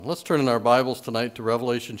Let's turn in our Bibles tonight to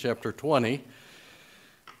Revelation chapter 20.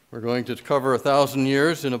 We're going to cover 1,000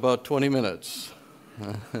 years in about 20 minutes.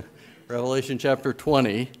 Revelation chapter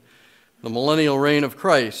 20, the Millennial Reign of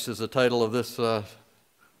Christ is the title of this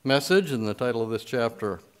message and the title of this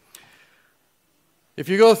chapter. If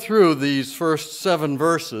you go through these first 7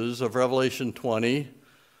 verses of Revelation 20,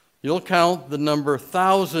 you'll count the number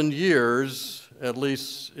 1,000 years, at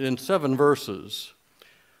least in 7 verses.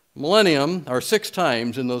 Millennium are 6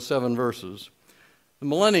 times in those 7 verses. The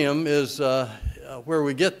millennium is where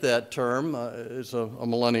we get that term. Is a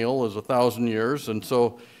millennial is 1,000 years, and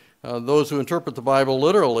so those who interpret the Bible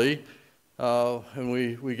literally, and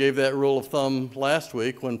we gave that rule of thumb last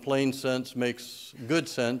week: when plain sense makes good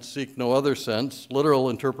sense, seek no other sense. Literal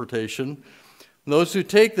interpretation. Those who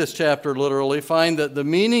take this chapter literally find that the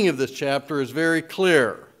meaning of this chapter is very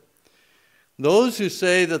clear. Those who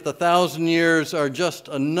say that the 1,000 years are just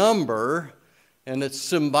a number and it's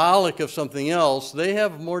symbolic of something else, they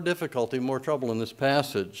have more difficulty, more trouble in this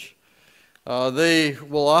passage. They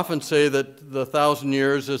will often say that the 1,000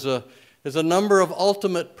 years is a number of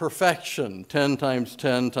ultimate perfection, 10 times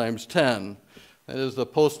 10 times 10. That is, the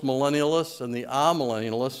postmillennialists and the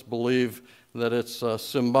amillennialists believe that it's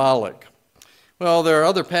symbolic. Well, there are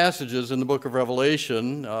other passages in the book of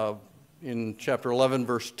Revelation. In chapter 11,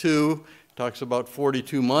 verse 2, talks about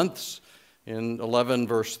 42 months. In 11,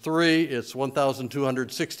 verse 3, it's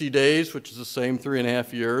 1,260 days, which is the same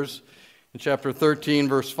 3.5 years. In chapter 13,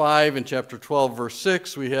 verse 5, and chapter 12, verse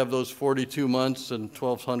 6, we have those 42 months and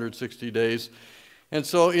 1,260 days. And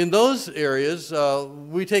so in those areas,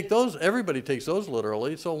 we take those, everybody takes those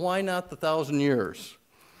literally, so why not the 1,000 years?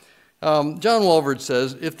 John Walvoord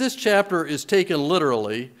says, if this chapter is taken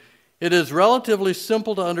literally, it is relatively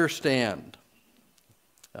simple to understand.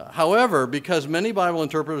 However, because many Bible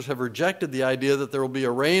interpreters have rejected the idea that there will be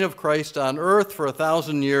a reign of Christ on earth for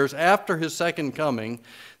 1,000 years after his second coming,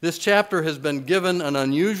 this chapter has been given an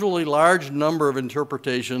unusually large number of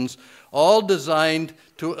interpretations, all designed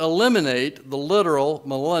to eliminate the literal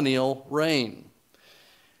millennial reign.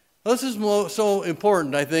 This is so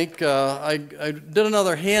important, I think. I did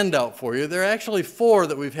another handout for you. There are actually 4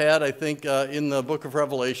 that we've had, I think, in the book of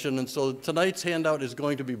Revelation, and so tonight's handout is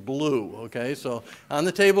going to be blue, okay? So on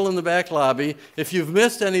the table in the back lobby, if you've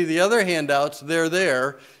missed any of the other handouts, they're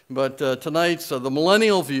there, but tonight's, the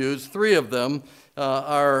millennial views, 3 of them,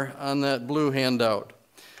 are on that blue handout.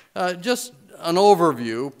 Just an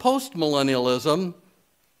overview. Postmillennialism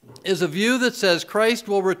is a view that says Christ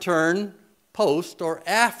will return post or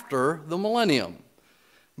after the millennium.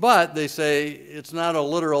 But they say it's not a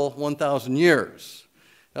literal 1,000 years.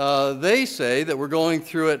 They say that we're going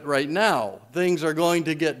through it right now. Things are going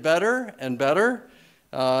to get better and better,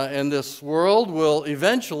 and this world will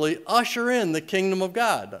eventually usher in the kingdom of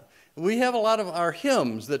God. We have a lot of our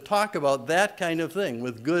hymns that talk about that kind of thing.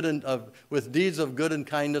 With deeds of good and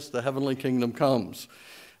kindness, the heavenly kingdom comes.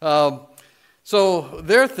 So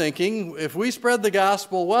they're thinking, if we spread the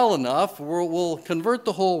gospel well enough, we'll convert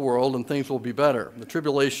the whole world and things will be better. The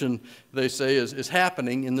tribulation, they say, is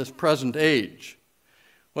happening in this present age.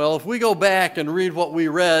 Well, if we go back and read what we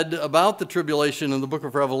read about the tribulation in the book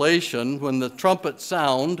of Revelation, when the trumpets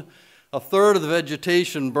sound, 1/3 of the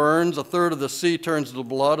vegetation burns, 1/3 of the sea turns to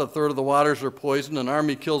blood, 1/3 of the waters are poisoned, an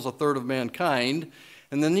army kills 1/3 of mankind.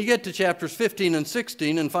 And then you get to chapters 15 and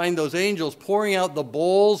 16 and find those angels pouring out the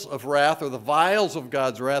bowls of wrath, or the vials of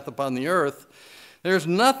God's wrath upon the earth. There's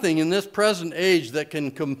nothing in this present age that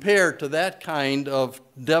can compare to that kind of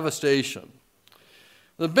devastation.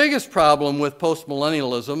 The biggest problem with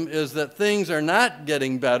postmillennialism is that things are not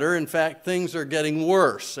getting better. In fact, things are getting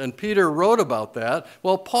worse. And Peter wrote about that.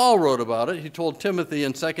 Well, Paul wrote about it. He told Timothy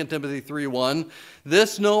in 2 Timothy 3:1,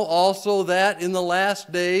 "This know also that in the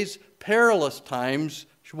last days perilous times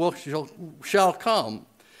shall come."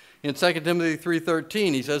 In 2 Timothy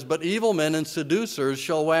 3:13, he says, "But evil men and seducers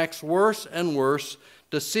shall wax worse and worse,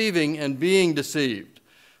 deceiving and being deceived."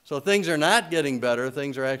 So things are not getting better,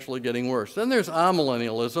 things are actually getting worse. Then there's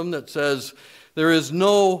amillennialism that says there is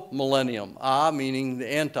no millennium. Meaning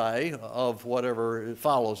the anti of whatever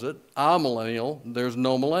follows it. Amillennial, there's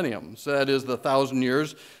no millennium. So that is the 1,000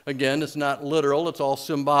 years. Again, it's not literal, it's all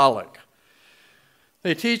symbolic.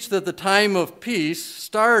 They teach that the time of peace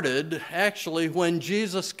started actually when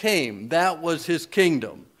Jesus came. That was his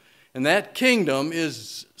kingdom. And that kingdom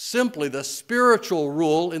is simply the spiritual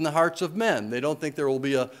rule in the hearts of men. They don't think there will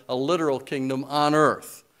be a literal kingdom on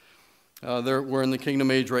earth. We're in the kingdom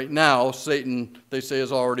age right now. Satan, they say,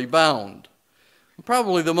 is already bound.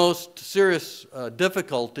 Probably the most serious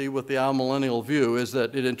difficulty with the amillennial view is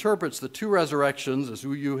that it interprets the 2 resurrections, as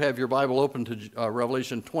you have your Bible open to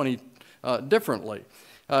Revelation 20, differently.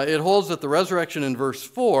 It holds that the resurrection in verse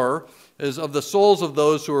 4 is of the souls of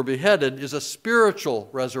those who were beheaded is a spiritual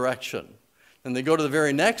resurrection. And they go to the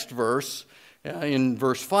very next verse, in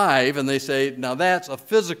verse 5, and they say, now that's a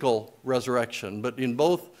physical resurrection. But in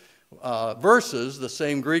both verses, the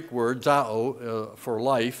same Greek word, zao, for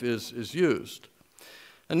life, is used.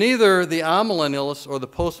 And neither the amillennialists or the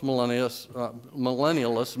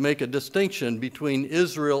postmillennialists make a distinction between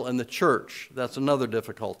Israel and the church. That's another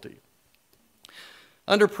difficulty.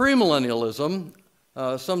 Under premillennialism,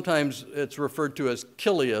 sometimes it's referred to as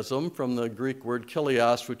chiliasm, from the Greek word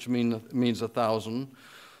chilios, which means 1,000.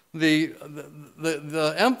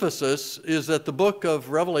 The emphasis is that the book of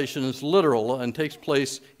Revelation is literal and takes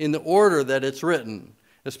place in the order that it's written,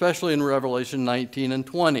 especially in Revelation 19 and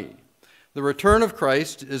 20. The return of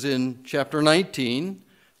Christ is in chapter 19,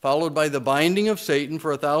 followed by the binding of Satan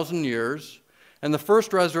for 1,000 years, and the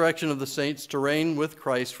first resurrection of the saints to reign with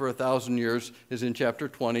Christ for 1,000 years is in chapter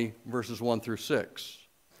 20, verses 1 through 6.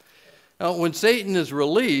 Now, when Satan is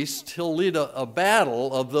released, he'll lead a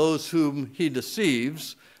battle of those whom he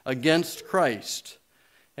deceives against Christ.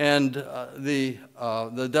 And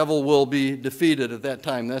the devil will be defeated at that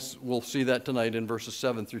time. We'll see that tonight in verses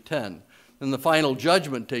 7 through 10. Then the final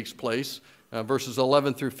judgment takes place, verses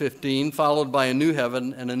 11 through 15, followed by a new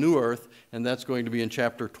heaven and a new earth, and that's going to be in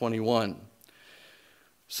chapter 21.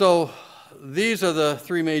 So these are the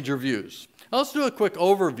three major views. Now let's do a quick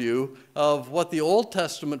overview of what the Old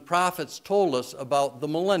Testament prophets told us about the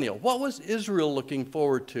millennial. What was Israel looking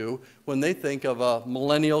forward to when they think of a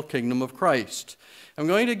millennial kingdom of Christ? I'm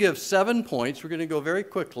going to give 7 points. We're going to go very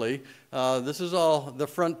quickly. This is all the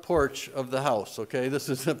front porch of the house, okay? This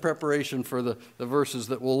is the preparation for the verses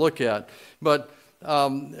that we'll look at. But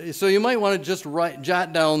so you might want to just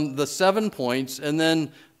jot down the 7 points and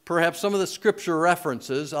then perhaps some of the scripture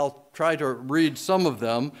references. I'll try to read some of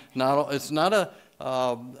them. It's not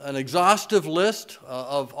an exhaustive list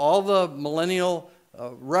of all the millennial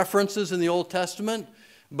references in the Old Testament,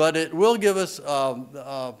 but it will give us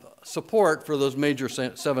support for those major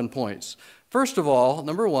 7 points. First of all,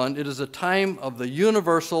 number 1, it is a time of the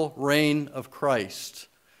universal reign of Christ.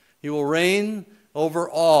 He will reign over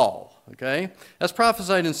all, okay? That's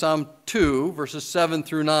prophesied in Psalm 2, verses 7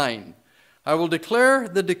 through 9. I will declare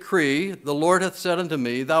the decree, the Lord hath said unto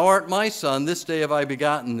me, Thou art my son, this day have I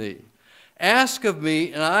begotten thee. Ask of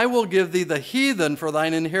me, and I will give thee the heathen for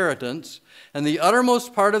thine inheritance, and the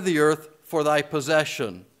uttermost part of the earth for thy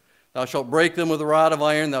possession. Thou shalt break them with a rod of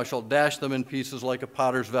iron, thou shalt dash them in pieces like a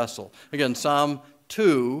potter's vessel. Again, Psalm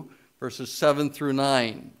 2, verses 7 through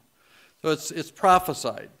 9. So it's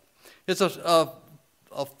prophesied. It's a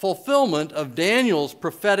fulfillment of Daniel's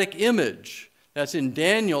prophetic image. That's in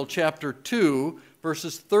Daniel chapter 2,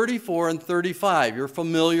 verses 34 and 35. You're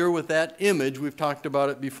familiar with that image. We've talked about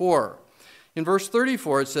it before. In verse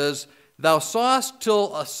 34 it says, Thou sawest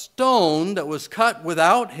till a stone that was cut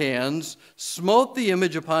without hands smote the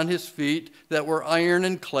image upon his feet that were iron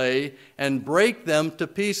and clay, and brake them to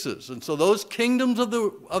pieces. And so those kingdoms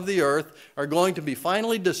of the earth are going to be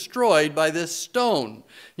finally destroyed by this stone.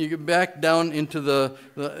 You get back down into the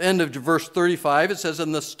end of verse 35. It says,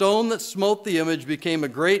 And the stone that smote the image became a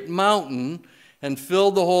great mountain and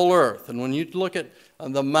filled the whole earth. And when you look at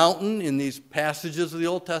the mountain in these passages of the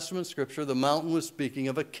Old Testament scripture, the mountain was speaking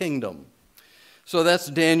of a kingdom. So that's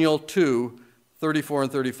Daniel 2, 34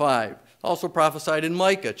 and 35. Also prophesied in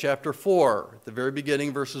Micah chapter 4, at the very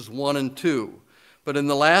beginning, verses 1 and 2. But in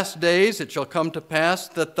the last days it shall come to pass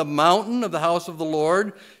that the mountain of the house of the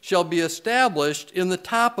Lord shall be established in the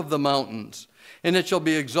top of the mountains, and it shall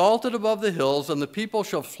be exalted above the hills, and the people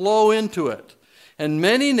shall flow into it. And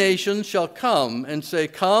many nations shall come and say,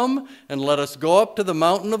 Come, and let us go up to the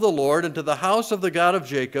mountain of the Lord, and to the house of the God of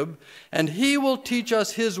Jacob, and he will teach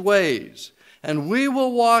us his ways, and we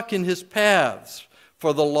will walk in his paths.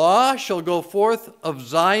 For the law shall go forth of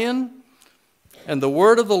Zion, and the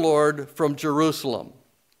word of the Lord from Jerusalem.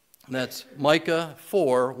 And that's Micah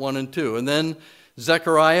 4, 1 and 2. And then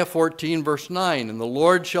Zechariah 14, verse 9. And the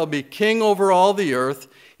Lord shall be king over all the earth.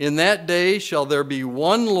 In that day shall there be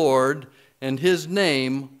one Lord, and his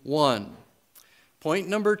name one. Point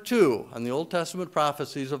number 2 on the Old Testament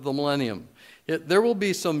prophecies of the millennium. There will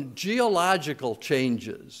be some geological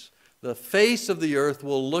changes. The face of the earth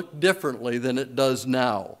will look differently than it does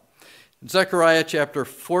now. Zechariah chapter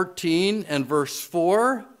 14 and verse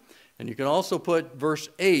 4, and you can also put verse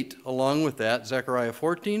 8 along with that, Zechariah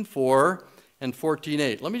 14:4 and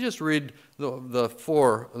 14:8. Let me just read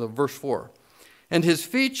the verse 4. And his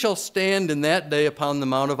feet shall stand in that day upon the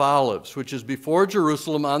Mount of Olives, which is before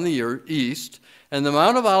Jerusalem on the east, and the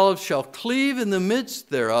Mount of Olives shall cleave in the midst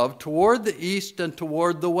thereof toward the east and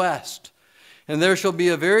toward the west. And there shall be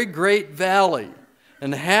a very great valley,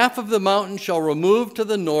 and half of the mountain shall remove to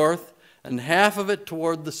the north, and half of it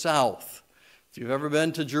toward the south. If you've ever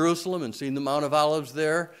been to Jerusalem and seen the Mount of Olives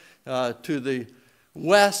there, to the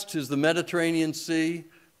west is the Mediterranean Sea,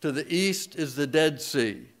 to the east is the Dead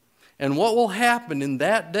Sea. And what will happen in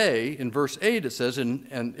that day, in verse 8 it says,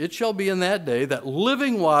 and it shall be in that day that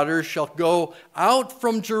living waters shall go out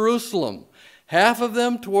from Jerusalem, half of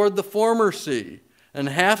them toward the former sea, and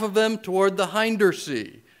half of them toward the hinder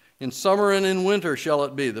sea. In summer and in winter shall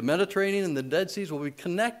it be. The Mediterranean and the Dead Seas will be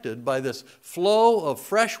connected by this flow of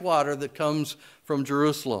fresh water that comes from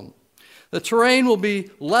Jerusalem. The terrain will be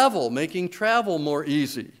level, making travel more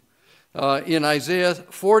easy. In Isaiah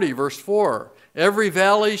 40, verse 4, every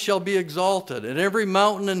valley shall be exalted, and every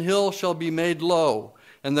mountain and hill shall be made low,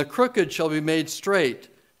 and the crooked shall be made straight,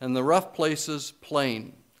 and the rough places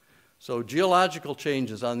plain. So geological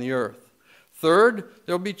changes on the earth. Third,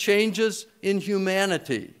 there will be changes in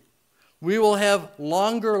humanity. We will have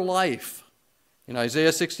longer life. In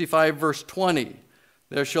Isaiah 65, verse 20,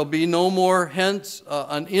 there shall be no more hence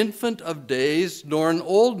an infant of days, nor an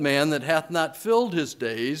old man that hath not filled his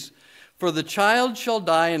days. For the child shall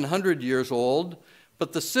die 100 years old,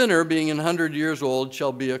 but the sinner, being 100 years old,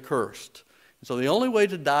 shall be accursed. So the only way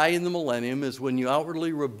to die in the millennium is when you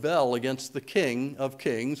outwardly rebel against the King of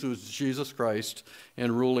Kings, who is Jesus Christ,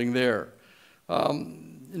 and ruling there.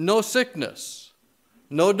 No sickness,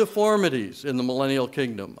 no deformities in the millennial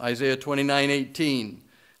kingdom. Isaiah 29:18,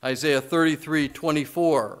 Isaiah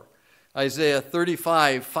 33:24, Isaiah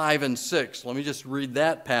 35, 5 and 6. Let me just read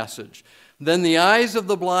that passage. Then the eyes of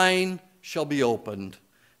the blind shall be opened,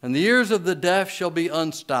 and the ears of the deaf shall be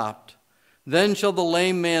unstopped. Then shall the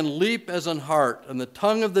lame man leap as an hart, and the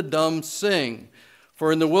tongue of the dumb sing.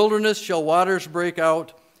 For in the wilderness shall waters break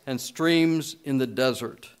out, and streams in the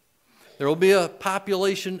desert. There will be a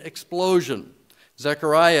population explosion.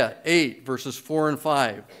 Zechariah 8, verses 4 and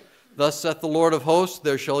 5. Thus saith the Lord of hosts,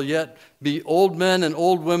 there shall yet be old men and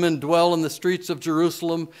old women dwell in the streets of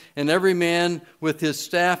Jerusalem, and every man with his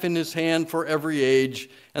staff in his hand for every age.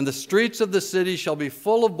 And the streets of the city shall be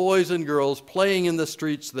full of boys and girls playing in the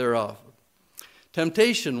streets thereof.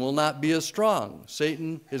 Temptation will not be as strong.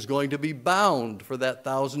 Satan is going to be bound for that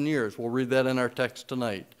 1,000 years. We'll read that in our text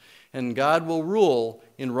tonight. And God will rule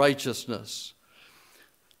in righteousness.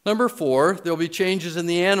 Number 4, there will be changes in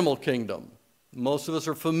the animal kingdom. Most of us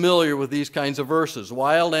are familiar with these kinds of verses.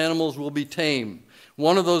 Wild animals will be tame.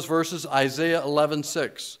 One of those verses, Isaiah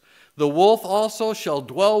 11:6. The wolf also shall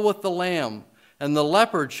dwell with the lamb, and the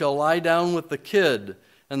leopard shall lie down with the kid,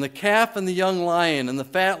 and the calf and the young lion and the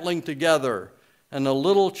fatling together, and a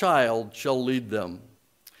little child shall lead them.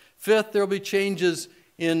 Fifth, there will be changes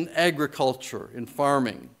in agriculture, in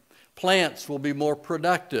farming. Plants will be more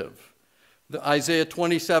productive. Isaiah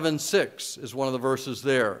 27:6 is one of the verses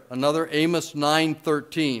there. Another, Amos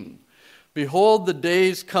 9:13. Behold, the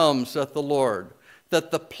days come, saith the Lord,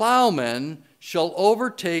 that the plowman shall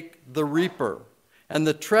overtake the reaper, and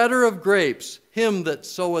the treader of grapes, him that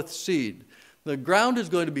soweth seed. The ground is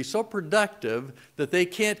going to be so productive that they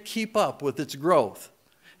can't keep up with its growth.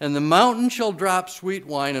 And the mountain shall drop sweet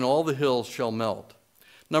wine, and all the hills shall melt.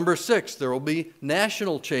 Number 6, there will be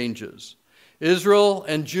national changes. Israel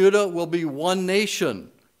and Judah will be one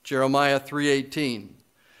nation, Jeremiah 3:18.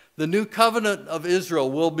 The new covenant of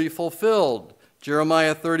Israel will be fulfilled,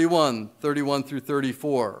 Jeremiah 31 through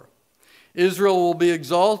 34. Israel will be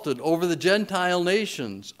exalted over the Gentile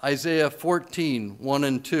nations, Isaiah 14:1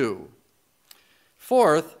 and 2.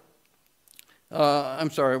 Fourth,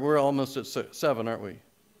 we're almost at 7, aren't we?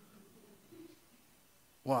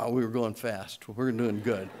 Wow, we were going fast. We're doing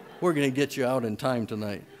good. We're going to get you out in time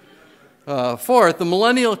tonight. Fourth, the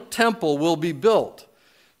millennial temple will be built.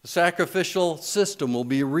 The sacrificial system will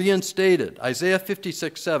be reinstated. Isaiah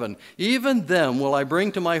 56:7. Even them will I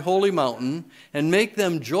bring to my holy mountain and make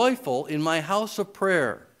them joyful in my house of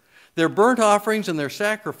prayer. Their burnt offerings and their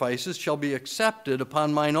sacrifices shall be accepted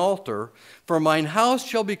upon mine altar, for mine house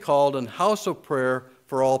shall be called an house of prayer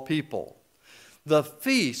for all people. The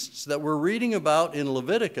feasts that we're reading about in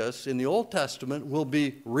Leviticus in the Old Testament will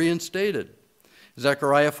be reinstated.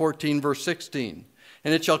 Zechariah 14, verse 16.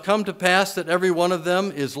 And it shall come to pass that every one of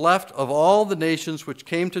them is left of all the nations which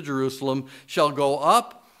came to Jerusalem shall go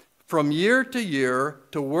up from year to year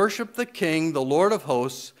to worship the King, the Lord of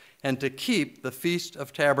hosts, and to keep the Feast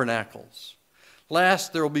of Tabernacles.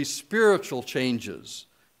 Last, there will be spiritual changes.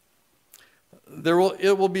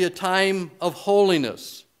 It will be a time of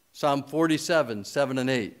holiness, Psalm 47, 7 and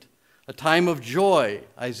 8. A time of joy,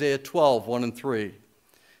 Isaiah 12, 1 and 3.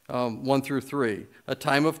 1 through 3. A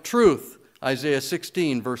time of truth, Isaiah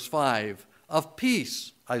 16, verse 5. Of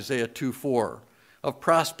peace, Isaiah 2:4. Of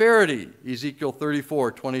prosperity, Ezekiel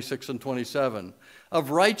 34:26 and 27.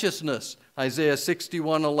 Of righteousness, Isaiah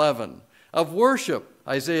 61:11. Of worship,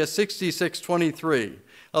 Isaiah 66:23.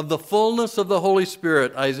 Of the fullness of the Holy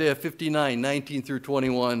Spirit, Isaiah 59:19 through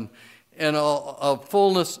 21. And of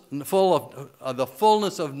the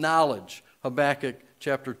fullness of knowledge, Habakkuk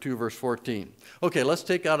chapter 2, verse 14. Okay, let's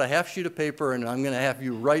take out a half sheet of paper, and I'm going to have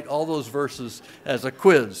you write all those verses as a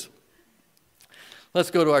quiz.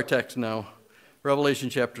 Let's go to our text now, Revelation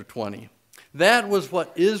chapter 20. That was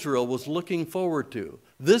what Israel was looking forward to.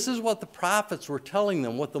 This is what the prophets were telling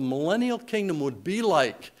them, what the millennial kingdom would be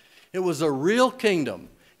like. It was a real kingdom.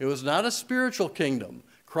 It was not a spiritual kingdom.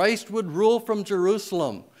 Christ would rule from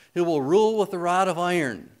Jerusalem. He will rule with a rod of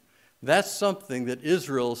iron. That's something that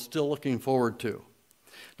Israel is still looking forward to.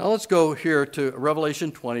 Now let's go here to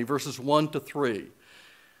Revelation 20, verses 1 to 3.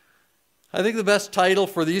 I think the best title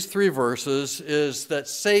for these 3 verses is that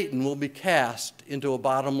Satan will be cast into a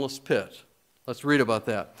bottomless pit. Let's read about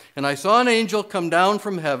that. And I saw an angel come down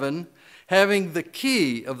from heaven, having the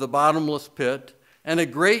key of the bottomless pit and a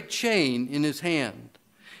great chain in his hand.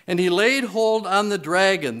 And he laid hold on the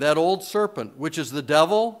dragon, that old serpent, which is the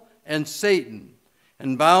devil and Satan,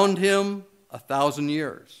 and bound him 1,000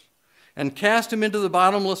 years, and cast him into the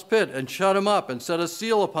bottomless pit, and shut him up, and set a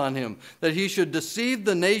seal upon him, that he should deceive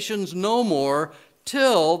the nations no more,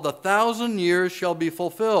 till the 1,000 years shall be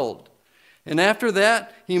fulfilled. And after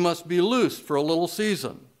that he must be loosed for a little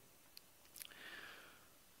season.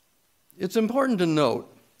 It's important to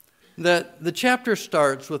note that the chapter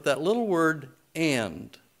starts with that little word,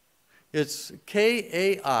 and. It's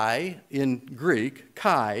K-A-I in Greek,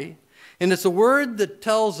 kai, and it's a word that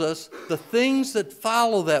tells us the things that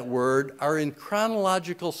follow that word are in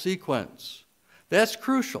chronological sequence. That's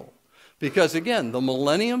crucial because, again, the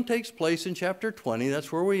millennium takes place in chapter 20.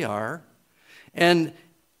 That's where we are. And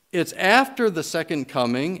it's after the second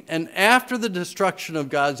coming and after the destruction of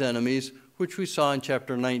God's enemies, which we saw in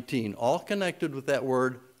chapter 19, all connected with that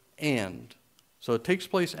word, and. So it takes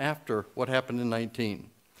place after what happened in 19.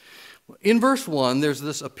 In verse 1, there's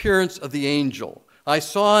this appearance of the angel. I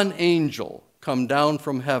saw an angel come down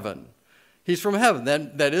from heaven. He's from heaven.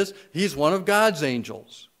 That is, he's one of God's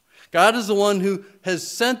angels. God is the one who has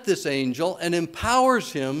sent this angel and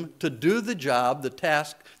empowers him to do the job, the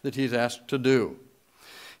task that he's asked to do.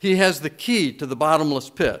 He has the key to the bottomless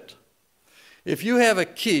pit. If you have a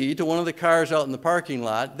key to one of the cars out in the parking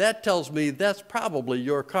lot, that tells me that's probably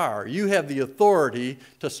your car. You have the authority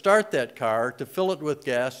to start that car, to fill it with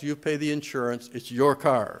gas, you pay the insurance, it's your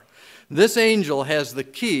car. This angel has the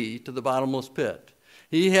key to the bottomless pit.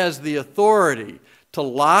 He has the authority to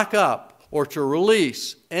lock up or to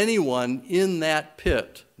release anyone in that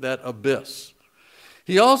pit, that abyss.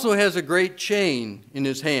 He also has a great chain in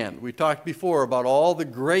his hand. We talked before about all the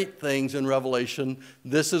great things in Revelation.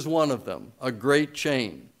 This is one of them, a great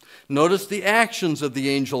chain. Notice the actions of the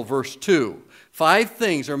angel, verse 2. 5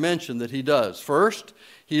 things are mentioned that he does. First,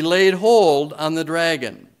 he laid hold on the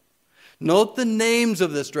dragon. Note the names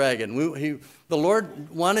of this dragon. The Lord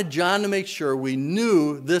wanted John to make sure we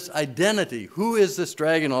knew this identity. Who is this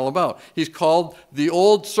dragon all about? He's called the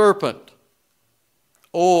old serpent.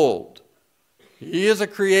 Old. He is a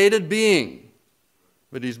created being,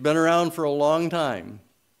 but he's been around for a long time.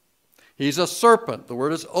 He's a serpent. The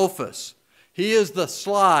word is ophis. He is the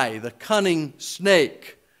sly, the cunning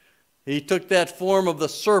snake. He took that form of the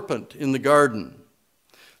serpent in the garden.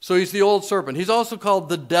 So he's the old serpent. He's also called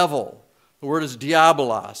the devil. The word is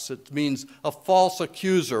diabolos. It means a false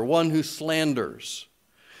accuser, one who slanders.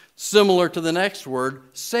 Similar to the next word,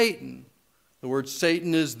 Satan. The word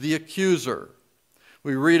Satan is the accuser.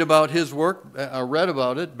 We read about his work, read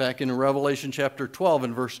about it back in Revelation chapter 12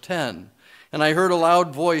 and verse 10. And I heard a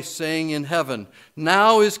loud voice saying in heaven,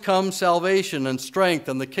 now is come salvation and strength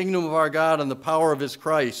and the kingdom of our God and the power of his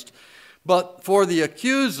Christ. But for the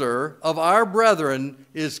accuser of our brethren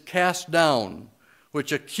is cast down,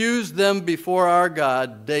 which accused them before our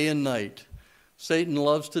God day and night. Satan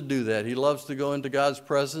loves to do that. He loves to go into God's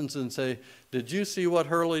presence and say, did you see what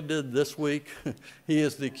Hurley did this week? He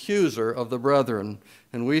is the accuser of the brethren,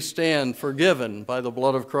 and we stand forgiven by the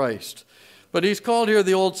blood of Christ. But he's called here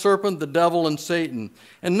the old serpent, the devil, and Satan.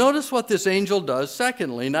 And notice what this angel does.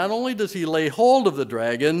 Secondly, not only does he lay hold of the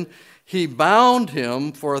dragon, he bound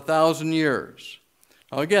him for 1,000 years.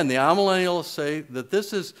 Now again, the amillennialists say that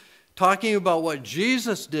this is talking about what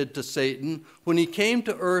Jesus did to Satan when he came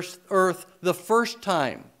to earth the first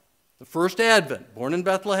time, the first advent, born in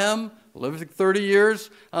Bethlehem, lived 30 years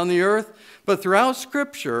on the earth. But throughout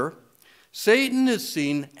Scripture, Satan is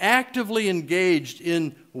seen actively engaged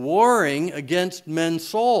in warring against men's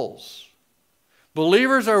souls.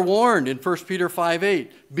 Believers are warned in 1 Peter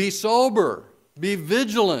 5:8, be sober, be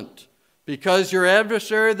vigilant, because your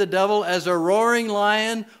adversary the devil, as a roaring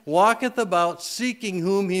lion, walketh about, seeking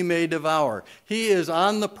whom he may devour. He is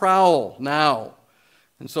on the prowl now,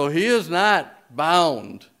 and so he is not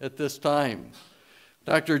bound at this time.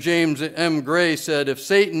 Dr. James M. Gray said, if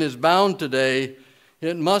Satan is bound today,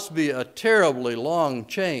 it must be a terribly long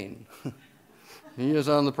chain. He is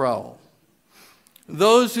on the prowl.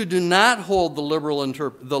 Those who do not hold the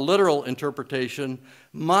literal interpretation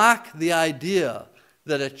mock the idea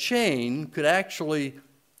that a chain could actually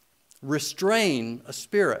restrain a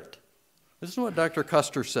spirit. This is what Dr.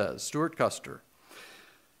 Custer says, Stuart Custer.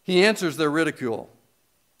 He answers their ridicule.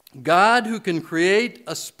 God, who can create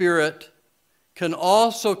a spirit, can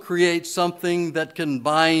also create something that can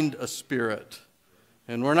bind a spirit.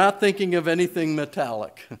 And we're not thinking of anything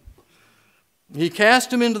metallic. He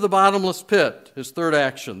cast him into the bottomless pit, his third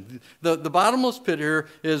action. The bottomless pit here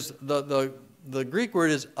is, the Greek word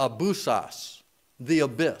is abyssos, the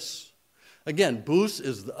abyss. Again, bus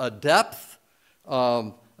is a depth,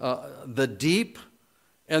 the deep,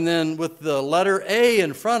 and then with the letter A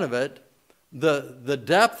in front of it, the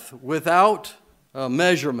depth without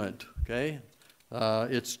measurement, okay?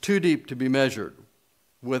 It's too deep to be measured,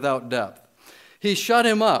 without depth. He shut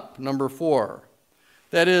him up, number 4.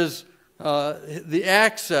 That is, the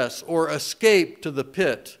access or escape to the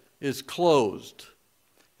pit is closed.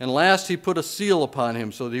 And last, he put a seal upon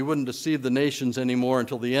him so that he wouldn't deceive the nations anymore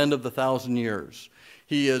until the end of the 1,000 years.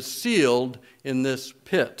 He is sealed in this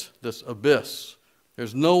pit, this abyss.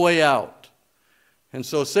 There's no way out. And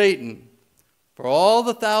so Satan, for all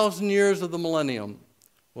the 1,000 years of the millennium,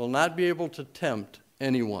 will not be able to tempt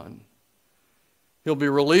anyone. He'll be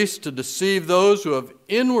released to deceive those who have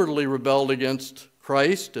inwardly rebelled against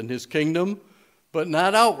Christ and his kingdom, but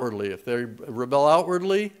not outwardly. If they rebel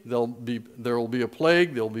outwardly, there will be a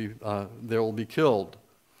plague, they will be killed.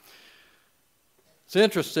 It's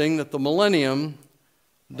interesting that the millennium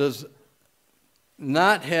does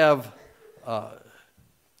not have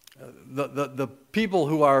the people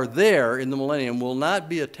who are there in the millennium will not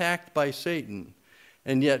be attacked by Satan,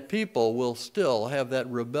 and yet people will still have that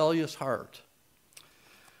rebellious heart.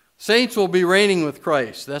 Saints will be reigning with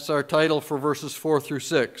Christ. That's our title for verses 4 through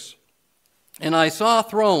 6. And I saw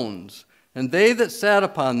thrones, and they that sat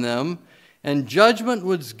upon them, and judgment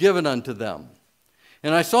was given unto them.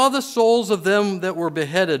 And I saw the souls of them that were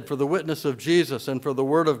beheaded for the witness of Jesus and for the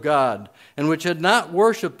word of God, and which had not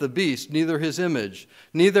worshipped the beast, neither his image,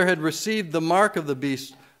 neither had received the mark of the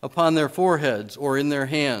beast upon their foreheads or in their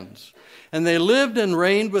hands. And they lived and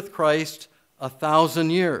reigned with Christ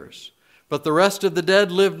 1,000 years. But the rest of the dead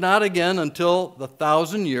lived not again until the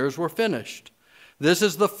 1,000 years were finished. This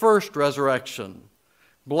is the first resurrection.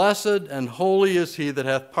 Blessed and holy is he that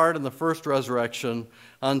hath part in the first resurrection.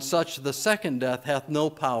 On such the second death hath no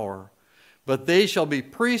power. But they shall be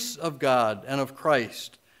priests of God and of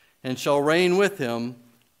Christ, and shall reign with him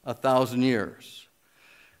 1,000 years.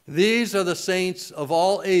 These are the saints of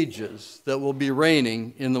all ages that will be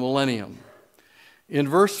reigning in the millennium. In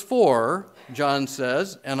verse 4, John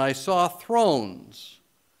says, and I saw thrones,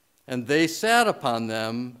 and they sat upon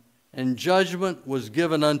them, and judgment was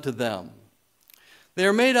given unto them. They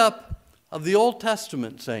are made up of the Old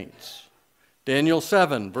Testament saints. Daniel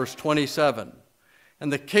 7, verse 27.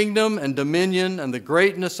 And the kingdom and dominion and the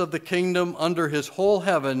greatness of the kingdom under his whole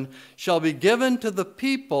heaven shall be given to the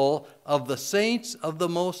people of the saints of the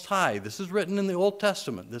Most High. This is written in the Old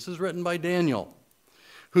Testament. This is written by Daniel.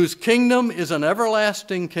 Whose kingdom is an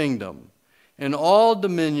everlasting kingdom, and all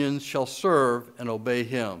dominions shall serve and obey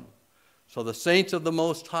him. So the saints of the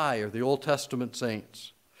Most High are the Old Testament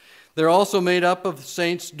saints. They're also made up of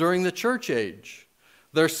saints during the church age.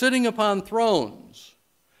 They're sitting upon thrones.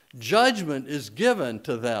 Judgment is given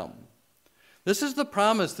to them. This is the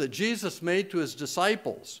promise that Jesus made to his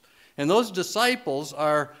disciples. And those disciples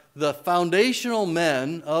are the foundational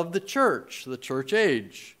men of the church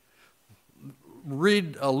age.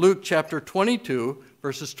 Read Luke chapter 22,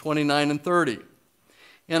 verses 29 and 30.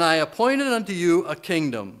 And I appointed unto you a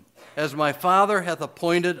kingdom, as my Father hath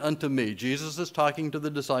appointed unto me. Jesus is talking to the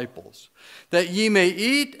disciples. That ye may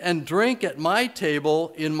eat and drink at my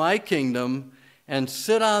table in my kingdom, and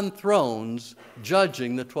sit on thrones,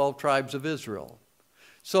 judging the 12 tribes of Israel.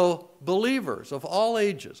 So believers of all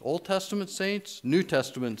ages, Old Testament saints, New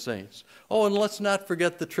Testament saints. Oh, and let's not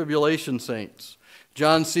forget the tribulation saints.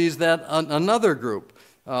 John sees that another group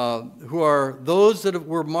who are those that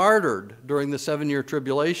were martyred during the 7-year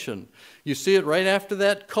tribulation. You see it right after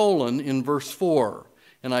that colon in verse 4.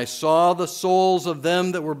 And I saw the souls of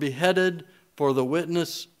them that were beheaded for the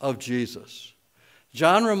witness of Jesus.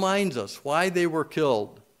 John reminds us why they were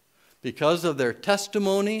killed. Because of their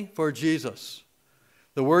testimony for Jesus.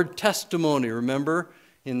 The word testimony, remember,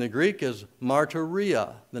 in the Greek is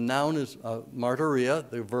martyria. The noun is martyria,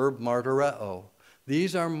 the verb martyreo.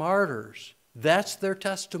 These are martyrs. That's their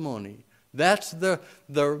testimony. That's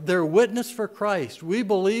their witness for Christ. We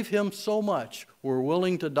believe him so much, we're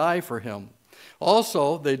willing to die for him.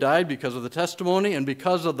 Also, they died because of the testimony and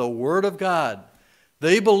because of the word of God.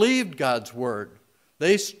 They believed God's word.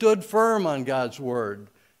 They stood firm on God's word,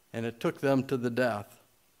 and it took them to the death.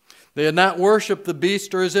 They had not worshipped the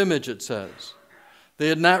beast or his image, it says. They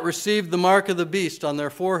had not received the mark of the beast on their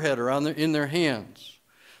forehead or in their hands.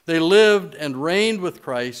 They lived and reigned with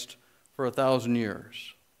Christ for 1,000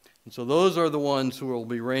 years. And so those are the ones who will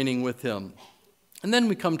be reigning with him. And then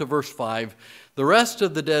we come to verse 5. The rest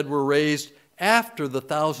of the dead were raised after the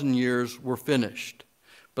 1,000 years were finished.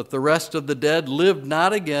 But the rest of the dead lived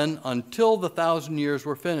not again until the 1,000 years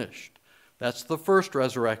were finished. That's the first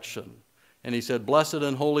resurrection. And he said, Blessed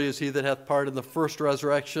and holy is he that hath part in the first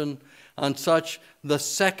resurrection. On such the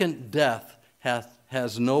second death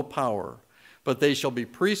has no power. But they shall be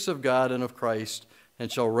priests of God and of Christ,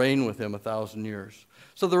 and shall reign with him 1,000 years.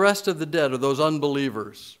 So the rest of the dead are those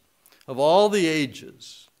unbelievers of all the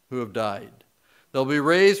ages who have died. They'll be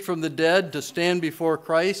raised from the dead to stand before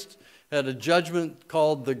Christ at a judgment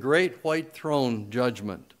called the Great White Throne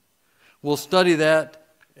Judgment. We'll study that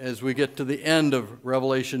as we get to the end of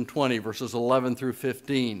Revelation 20, verses 11 through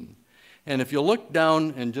 15. And if you look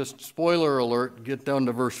down, and just spoiler alert, get down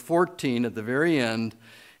to verse 14 at the very end,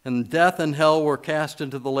 and death and hell were cast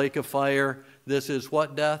into the lake of fire. This is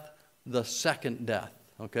what death? The second death.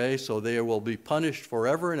 Okay, so they will be punished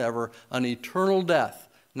forever and ever, an eternal death,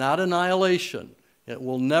 not annihilation. It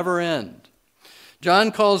will never end.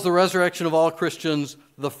 John calls the resurrection of all Christians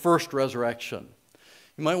the first resurrection.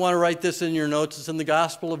 You might want to write this in your notes. It's in the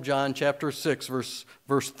Gospel of John, chapter 6, verse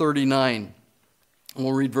 39. And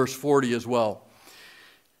we'll read verse 40 as well.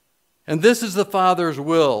 And this is the Father's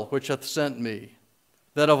will which hath sent me,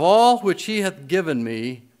 that of all which he hath given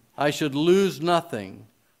me I should lose nothing,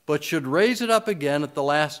 but should raise it up again at the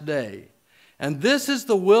last day. And this is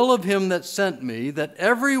the will of him that sent me, that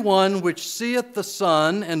every one which seeth the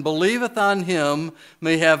Son and believeth on him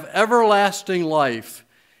may have everlasting life,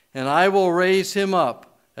 and I will raise him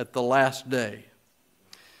up at the last day.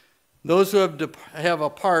 Those who have a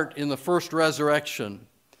part in the first resurrection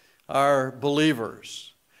are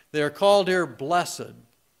believers. They are called here blessed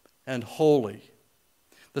and holy.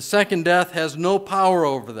 The second death has no power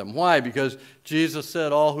over them. Why? Because Jesus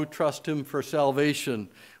said all who trust him for salvation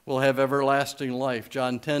will have everlasting life.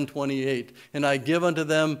 John 10:28. And I give unto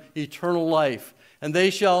them eternal life, and they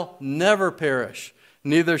shall never perish,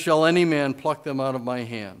 neither shall any man pluck them out of my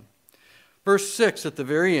hand. Verse 6 at the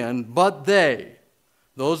very end, but they,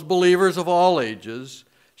 those believers of all ages,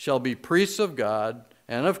 shall be priests of God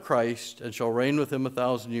and of Christ, and shall reign with him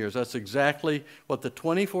 1,000 years. That's exactly what the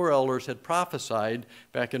 24 elders had prophesied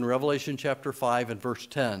back in Revelation chapter 5 and verse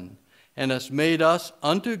 10. And has made us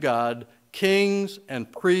unto God kings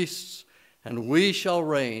and priests, and we shall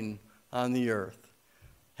reign on the earth.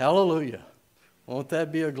 Hallelujah. Won't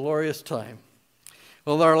that be a glorious time?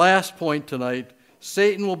 Well, our last point tonight,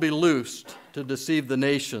 Satan will be loosed to deceive the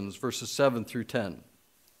nations, verses 7 through 10.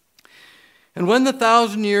 And when the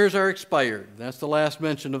 1,000 years are expired, that's the last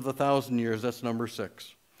mention of the 1,000 years, that's number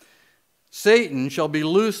 6. Satan shall be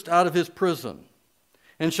loosed out of his prison,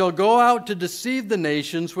 and shall go out to deceive the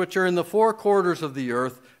nations which are in the four quarters of the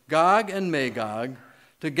earth, Gog and Magog,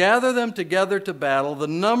 to gather them together to battle, the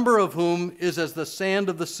number of whom is as the sand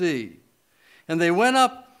of the sea. And they went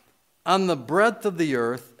up on the breadth of the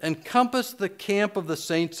earth, and compassed the camp of the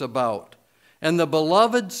saints about, and the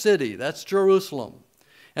beloved city, that's Jerusalem.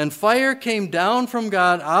 And fire came down from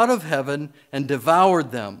God out of heaven and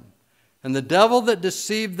devoured them. And the devil that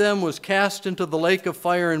deceived them was cast into the lake of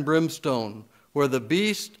fire and brimstone, where the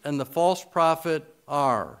beast and the false prophet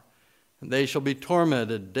are. And they shall be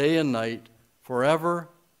tormented day and night forever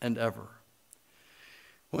and ever.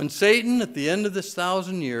 When Satan, at the end of this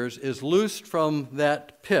 1,000 years, is loosed from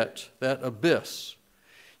that pit, that abyss,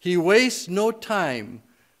 he wastes no time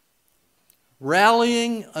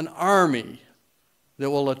rallying an army that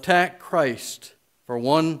will attack Christ for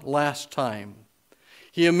one last time.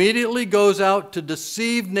 He immediately goes out to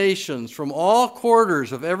deceive nations from all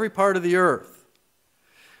quarters of every part of the earth.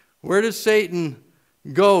 Where does Satan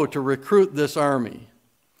go to recruit this army?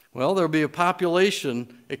 Well, there'll be a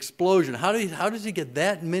population explosion. How does he get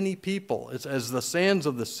that many people? It's as the sands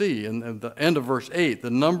of the sea, in the end of verse 8, the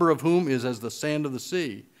number of whom is as the sand of the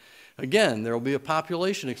sea. Again, there will be a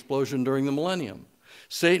population explosion during the millennium.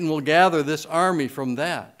 Satan will gather this army from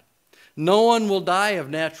that. No one will die of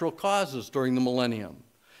natural causes during the millennium.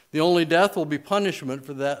 The only death will be punishment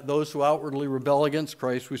for those who outwardly rebel against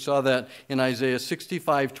Christ. We saw that in Isaiah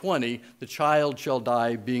 65:20, the child shall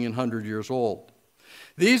die being 100 years old.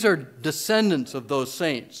 These are descendants of those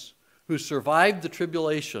saints who survived the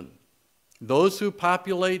tribulation, those who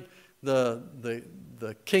populate the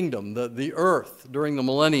kingdom, the earth during the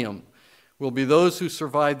millennium, will be those who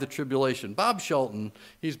survived the tribulation. Bob Shelton,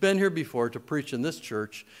 he's been here before to preach in this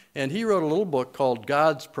church, and he wrote a little book called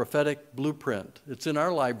God's Prophetic Blueprint. It's in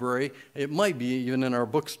our library. It might be even in our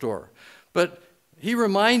bookstore. But he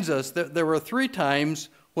reminds us that there were 3 times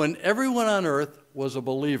when everyone on earth was a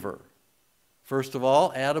believer. First of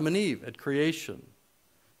all, Adam and Eve at creation.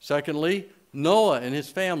 Secondly, Noah and his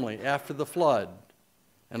family after the flood.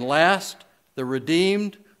 And last, the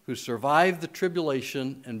redeemed who survived the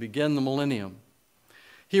tribulation and began the millennium.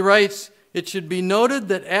 He writes, "It should be noted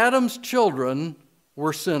that Adam's children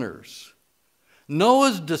were sinners.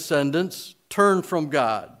 Noah's descendants turned from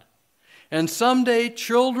God. And someday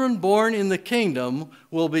children born in the kingdom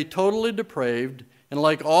will be totally depraved, and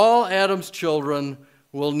like all Adam's children,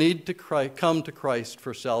 will need to come to Christ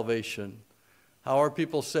for salvation." How are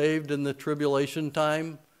people saved in the tribulation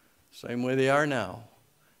time? Same way they are now.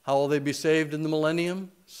 How will they be saved in the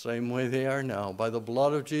millennium? Same way they are now, by the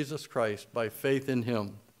blood of Jesus Christ, by faith in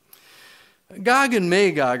him. Gog and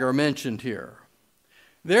Magog are mentioned here.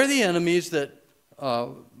 They're the enemies that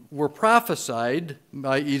were prophesied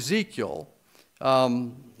by Ezekiel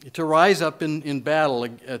to rise up in battle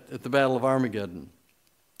at the Battle of Armageddon.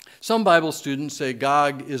 Some Bible students say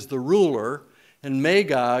Gog is the ruler and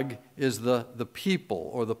Magog is the people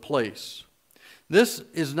or the place. This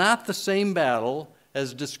is not the same battle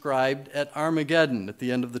as described at Armageddon at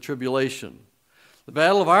the end of the tribulation. The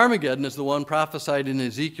Battle of Armageddon is the one prophesied in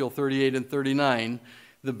Ezekiel 38 and 39.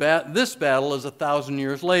 This battle is 1,000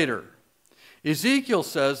 years later. Ezekiel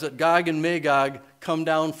says that Gog and Magog come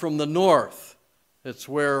down from the north. It's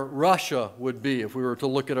where Russia would be if we were to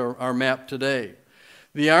look at our map today.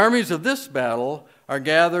 The armies of this battle are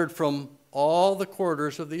gathered from all the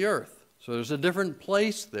quarters of the earth. So there's a different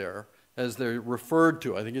place there as they're referred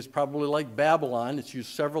to. I think it's probably like Babylon. It's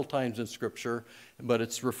used several times in Scripture, but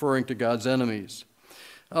it's referring to God's enemies.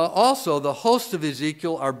 Also, the hosts of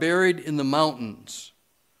Ezekiel are buried in the mountains,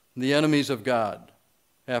 the enemies of God,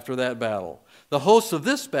 after that battle. The hosts of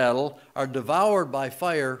this battle are devoured by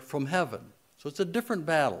fire from heaven. So it's a different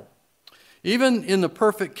battle. Even in the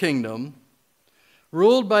perfect kingdom,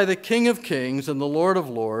 ruled by the King of Kings and the Lord of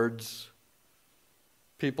Lords,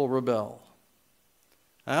 people rebel.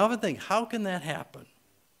 I often think, how can that happen?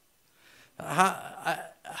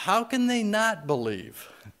 How can they not believe?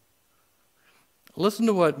 Listen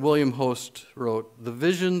to what William Host wrote, The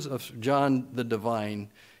Visions of John the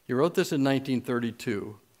Divine. He wrote this in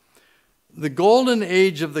 1932. The golden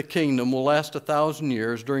age of the kingdom will last 1,000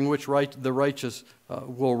 years, during which the righteous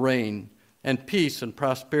will reign, and peace and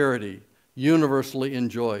prosperity universally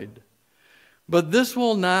enjoyed. But this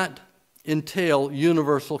will not entail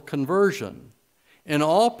universal conversion, and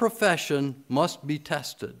all profession must be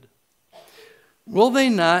tested. Will they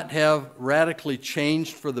not have radically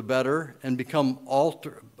changed for the better and become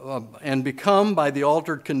by the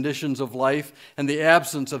altered conditions of life and the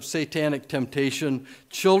absence of satanic temptation,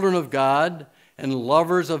 children of God and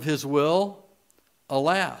lovers of his will?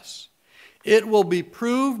 Alas, it will be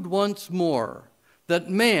proved once more that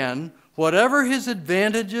man, whatever his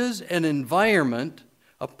advantages and environment,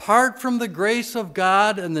 apart from the grace of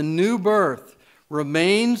God and the new birth,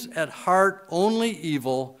 remains at heart only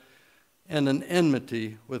evil and an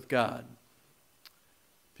enmity with God.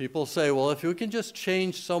 People say, well, if we can just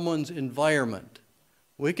change someone's environment,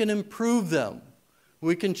 we can improve them,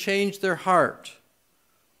 we can change their heart.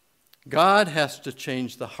 God has to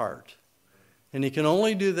change the heart, and he can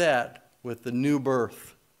only do that with the new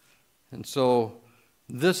birth. And so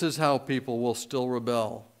this is how people will still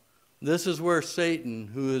rebel. This is where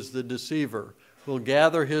Satan, who is the deceiver, will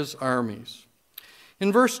gather his armies.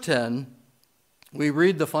 In verse 10, we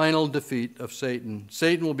read the final defeat of Satan.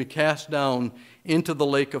 Satan will be cast down into the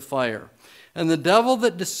lake of fire. And the devil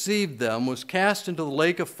that deceived them was cast into the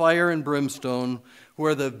lake of fire and brimstone,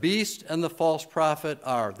 where the beast and the false prophet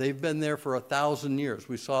are. They've been there for 1,000 years.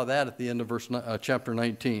 We saw that at the end of chapter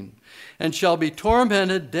 19. And shall be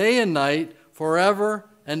tormented day and night forever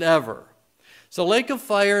and ever. So lake of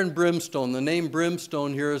fire and brimstone, the name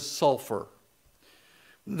brimstone here is sulfur.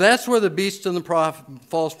 That's where the beast and the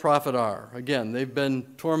false prophet are. Again, they've been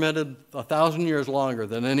tormented 1,000 years longer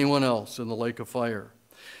than anyone else in the lake of fire.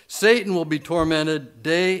 Satan will be tormented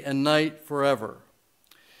day and night forever.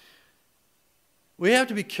 We have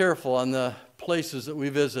to be careful on the places that we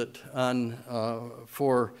visit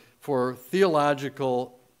for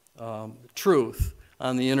theological truth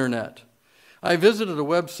on the internet. I visited a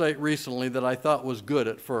website recently that I thought was good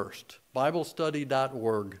at first,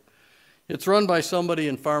 BibleStudy.org. It's run by somebody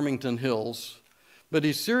in Farmington Hills, but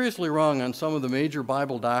he's seriously wrong on some of the major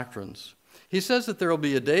Bible doctrines. He says that there will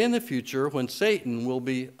be a day in the future when Satan will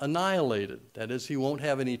be annihilated. That is, he won't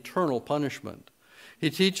have an eternal punishment. He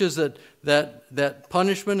teaches that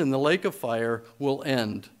punishment in the lake of fire will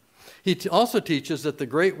end. He also teaches that the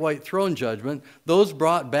great white throne judgment, those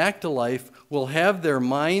brought back to life, will have their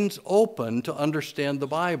minds open to understand the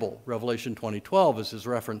Bible. Revelation 20:12 is his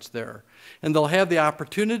reference there. And they'll have the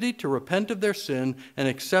opportunity to repent of their sin and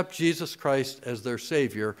accept Jesus Christ as their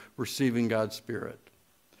Savior, receiving God's Spirit.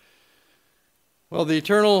 Well, the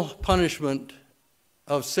eternal punishment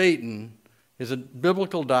of Satan is a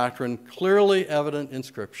biblical doctrine clearly evident in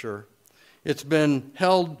Scripture. It's been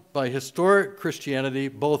held by historic Christianity,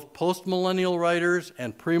 both post-millennial writers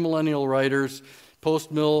and premillennial writers,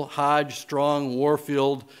 Post-mill, Hodge, Strong,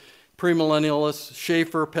 Warfield, premillennialists,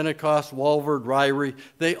 Schaeffer, Pentecost, Walvoord, Ryrie.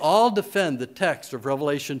 They all defend the text of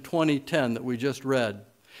Revelation 20:10 that we just read.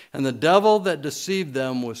 And the devil that deceived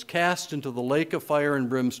them was cast into the lake of fire and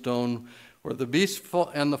brimstone, where the beast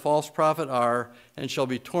and the false prophet are, and shall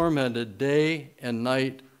be tormented day and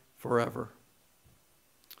night forever.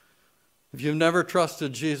 If you've never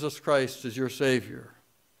trusted Jesus Christ as your Savior,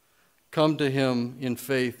 come to him in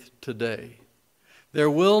faith today. There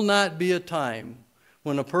will not be a time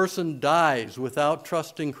when a person dies without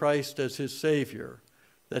trusting Christ as his Savior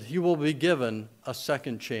that he will be given a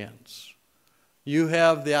second chance. You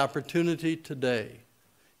have the opportunity today.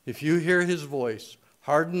 If you hear his voice,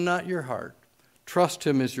 harden not your heart. Trust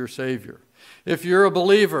him as your Savior. If you're a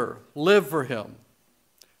believer, live for him.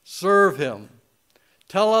 Serve him.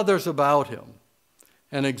 Tell others about him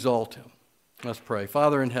and exalt him. Let's pray.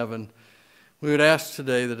 Father in heaven, we would ask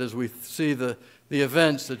today that as we see the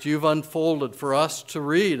events that you've unfolded for us to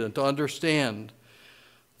read and to understand,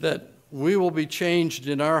 that we will be changed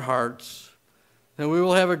in our hearts, and we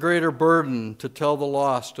will have a greater burden to tell the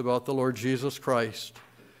lost about the Lord Jesus Christ.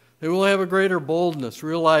 They will have a greater boldness,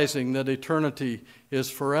 realizing that eternity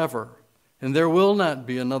is forever, and there will not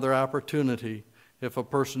be another opportunity if a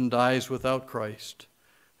person dies without Christ.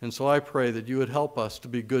 And so I pray that you would help us to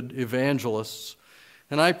be good evangelists.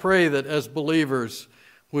 And I pray that as believers,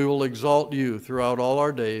 we will exalt you throughout all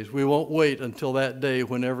our days. We won't wait until that day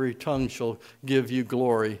when every tongue shall give you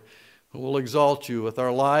glory. We'll exalt you with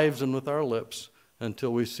our lives and with our lips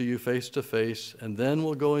until we see you face to face. And then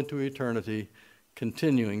we'll go into eternity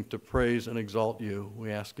continuing to praise and exalt you.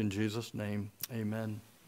 We ask in Jesus' name, amen.